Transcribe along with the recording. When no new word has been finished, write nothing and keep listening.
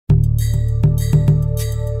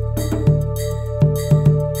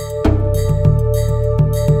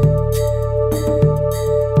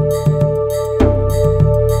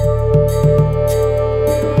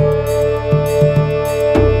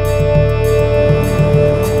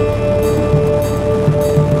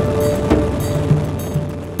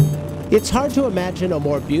It's hard to imagine a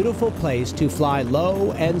more beautiful place to fly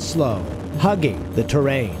low and slow, hugging the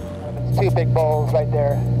terrain. Two big bowls right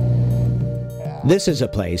there. This is a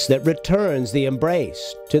place that returns the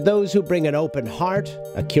embrace to those who bring an open heart,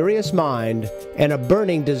 a curious mind, and a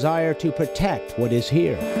burning desire to protect what is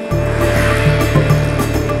here.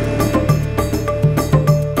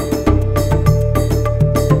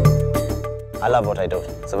 I love what I do.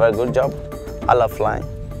 It's a very good job. I love flying.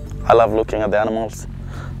 I love looking at the animals.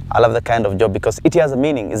 I love the kind of job because it has a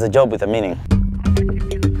meaning. It's a job with a meaning.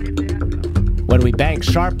 When we banked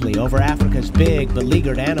sharply over Africa's big,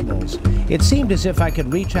 beleaguered animals, it seemed as if I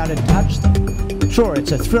could reach out and touch them. Sure,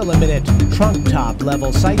 it's a thrill-a-minute, trunk-top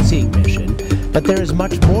level sightseeing mission, but there is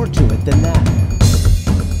much more to it than that.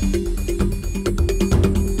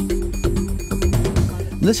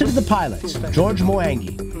 Listen to the pilots, George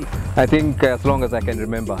Mwangi. I think as long as I can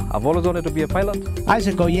remember, I've always wanted to be a pilot.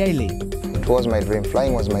 Isaac Oyeli. It was my dream.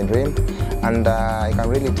 Flying was my dream, and I can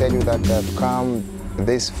really tell you that I've come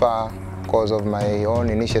this far because of my own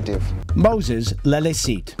initiative. Moses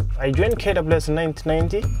Lelesit. I joined KWS in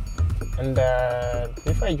 1990, and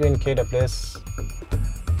before I joined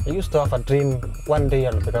KWS, I used to have a dream one day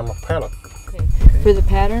I'll become a pilot. Okay. For the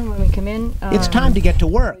pattern, when we come in... It's time to get to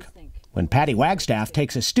work. When Patty Wagstaff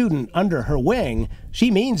takes a student under her wing, she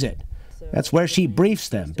means it. That's where she briefs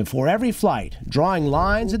them before every flight, drawing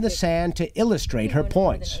lines in the sand to illustrate her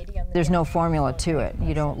points. There's no formula to it.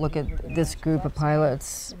 You don't look at this group of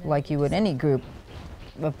pilots like you would any group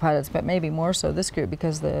of pilots, but maybe more so this group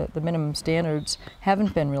because the minimum standards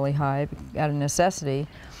haven't been really high out of necessity,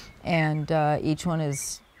 and each one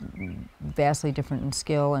is vastly different in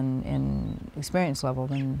skill and experience level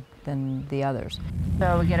than the others.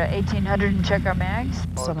 So we get a 1800 and check our mags.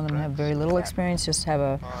 Some of them have very little experience, just have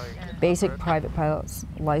a basic private pilot's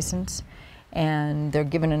license, and they're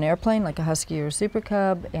given an airplane like a Husky or a Super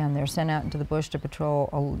Cub, and they're sent out into the bush to patrol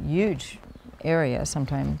a huge area,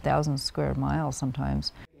 sometimes 1,000 square miles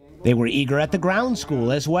sometimes. They were eager at the ground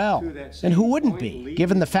school as well. And who wouldn't be,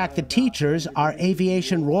 given the fact that teachers are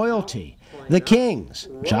aviation royalty? The Kings,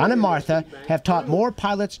 John and Martha, have taught more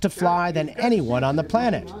pilots to fly than anyone on the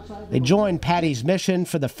planet. They joined Patty's mission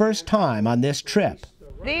for the first time on this trip.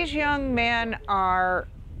 These young men are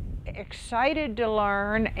excited to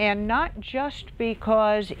learn, and not just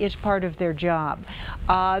because it's part of their job.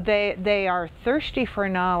 They are thirsty for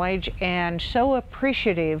knowledge and so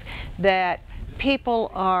appreciative that people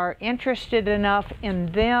are interested enough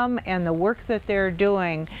in them and the work that they're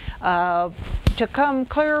doing to come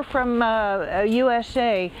clear from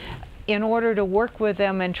USA in order to work with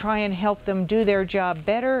them and try and help them do their job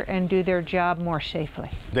better and do their job more safely.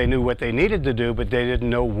 They knew what they needed to do, but they didn't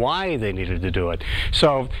know why they needed to do it.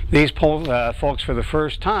 So these folks for the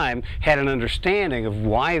first time had an understanding of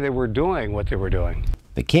why they were doing what they were doing.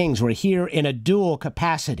 The Kings were here in a dual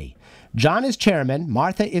capacity. John is chairman,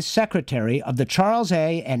 Martha is secretary of the Charles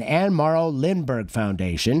A. and Anee Morrow Lindbergh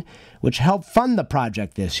Foundation, which helped fund the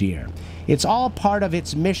project this year. It's all part of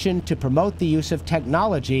its mission to promote the use of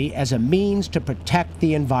technology as a means to protect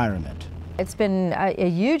the environment. It's been a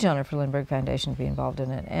huge honor for Lindbergh Foundation to be involved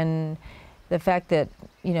in it, and the fact that,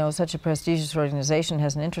 you know, such a prestigious organization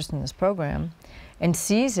has an interest in this program and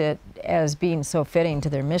sees it as being so fitting to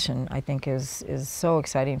their mission, I think is so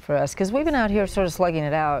exciting for us, because we've been out here sort of slugging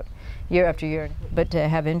it out year after year. But to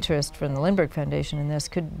have interest from the Lindbergh Foundation in this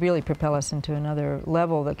could really propel us into another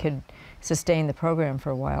level that could sustain the program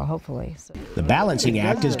for a while, hopefully. So. The balancing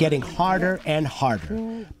act is getting harder and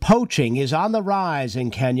harder. Poaching is on the rise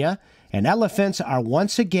in Kenya, and elephants are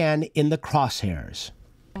once again in the crosshairs.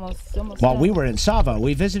 While we were in Savo,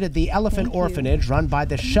 we visited the elephant orphanage run by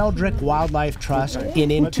the Sheldrick Wildlife Trust in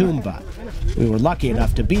Intumba. We were lucky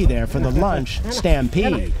enough to be there for the lunch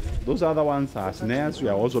stampede. Those other ones are snares. We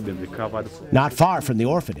have also been recovered. Not far from the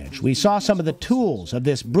orphanage, we saw some of the tools of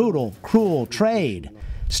this brutal, cruel trade.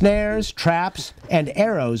 Snares, traps, and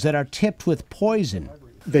arrows that are tipped with poison.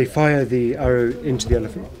 They fire the arrow into the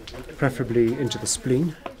elephant, preferably into the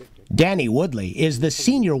spleen. Danny Woodley is the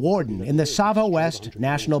senior warden in the Savo West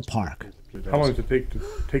National Park. How long does it take to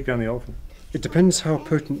take down the elephant? It depends how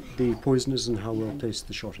potent the poison is and how well placed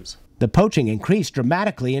the shot is. The poaching increased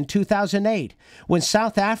dramatically in 2008 when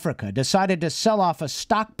South Africa decided to sell off a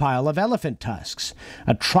stockpile of elephant tusks,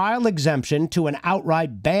 a trial exemption to an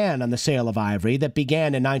outright ban on the sale of ivory that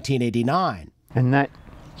began in 1989. And that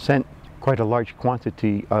sent quite a large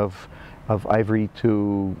quantity of ivory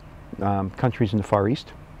to countries in the Far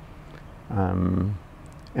East.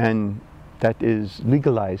 And that is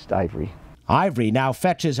legalized ivory. Ivory now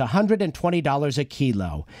fetches $120 a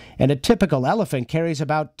kilo, and a typical elephant carries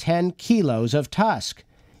about 10 kilos of tusk.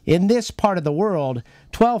 In this part of the world,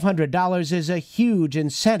 $1,200 is a huge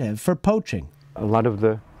incentive for poaching. A lot of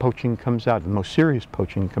the poaching comes out, the most serious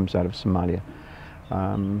poaching comes out of Somalia.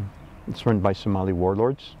 It's run by Somali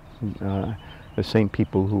warlords, the same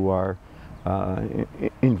people who are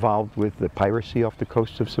involved with the piracy off the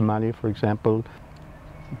coast of Somalia, for example.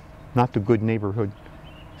 Not the good neighborhood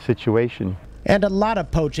situation. And a lot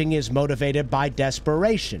of poaching is motivated by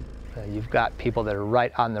desperation. You've got people that are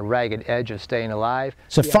right on the ragged edge of staying alive.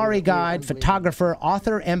 Safari guide, photographer,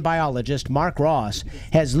 author, and biologist Mark Ross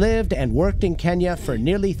has lived and worked in Kenya for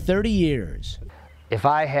nearly 30 years. If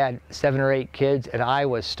I had 7 or 8 kids and I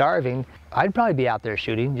was starving, I'd probably be out there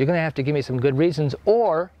shooting. You're going to have to give me some good reasons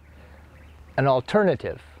or an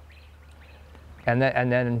alternative. And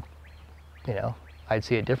then, you know, I'd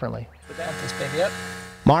see it differently. Put this baby up.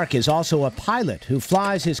 Mark is also a pilot who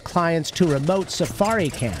flies his clients to remote safari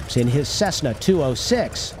camps in his Cessna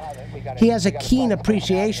 206. He has a keen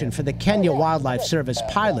appreciation for the Kenya Wildlife Service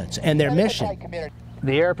pilots and their mission.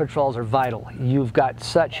 The air patrols are vital. You've got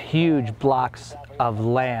such huge blocks of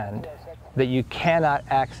land that you cannot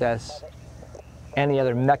access any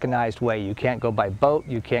other mechanized way. You can't go by boat,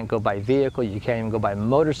 you can't go by vehicle, you can't even go by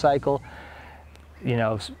motorcycle. You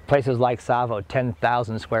know, places like Tsavo,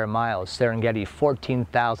 10,000 square miles, Serengeti,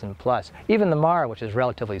 14,000 plus. Even the Mara, which is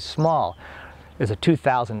relatively small, is a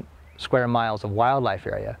 2,000 square miles of wildlife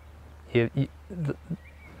area.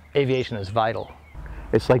 Aviation is vital.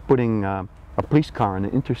 It's like putting a police car on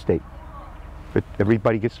an interstate. But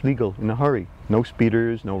everybody gets legal in a hurry. No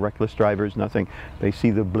speeders, no reckless drivers, nothing. They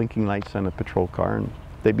see the blinking lights on a patrol car and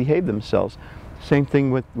they behave themselves. Same thing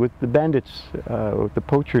with the bandits, with the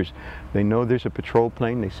poachers. They know there's a patrol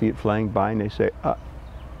plane, they see it flying by and they say,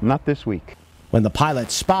 not this week. When the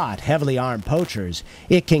pilots spot heavily armed poachers,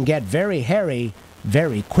 it can get very hairy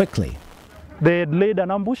very quickly. They had laid an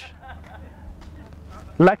ambush.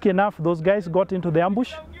 Lucky enough, those guys got into the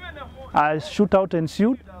ambush. A shootout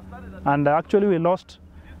ensued, and actually we lost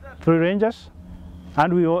 3 rangers,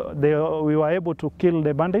 and we were able to kill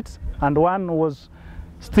the bandits, and one was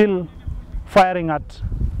still firing at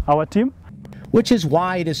our team. Which is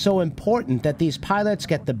why it is so important that these pilots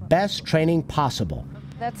get the best training possible.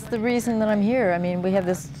 That's the reason that I'm here. I mean, we have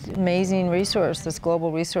this amazing resource, this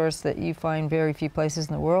global resource that you find very few places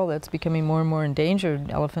in the world that's becoming more and more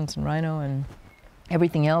endangered, elephants and rhino and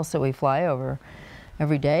everything else that we fly over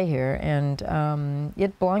every day here, and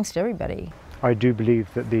it belongs to everybody. I do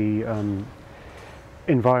believe that the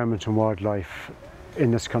environment and wildlife in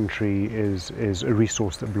this country is a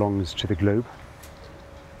resource that belongs to the globe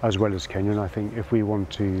as well as Kenya, and I think if we want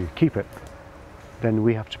to keep it, then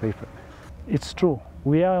we have to pay for it. It's true.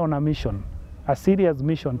 We are on a mission, a serious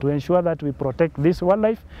mission to ensure that we protect this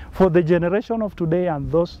wildlife for the generation of today and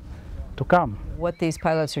those to come. What these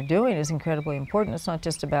pilots are doing is incredibly important. It's not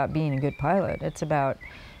just about being a good pilot. It's about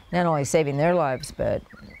not only saving their lives, but,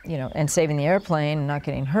 you know, and saving the airplane and not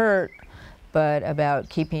getting hurt, but about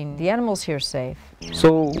keeping the animals here safe.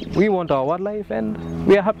 So we want our wildlife and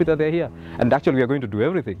we are happy that they're here. And actually we are going to do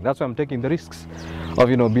everything. That's why I'm taking the risks of,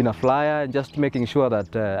 you know, being a flyer and just making sure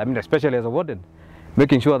that, I mean, especially as a warden,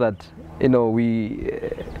 making sure that, you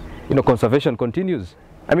know, conservation continues.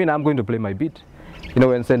 I mean, I'm going to play my beat. You know,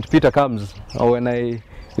 when St. Peter comes, or when I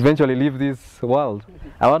eventually leave this world,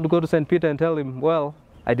 I want to go to St. Peter and tell him, well,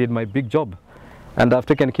 I did my big job and I've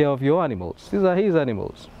taken care of your animals. These are his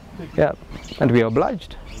animals. Yeah, and we are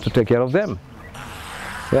obliged to take care of them.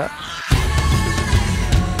 Yeah.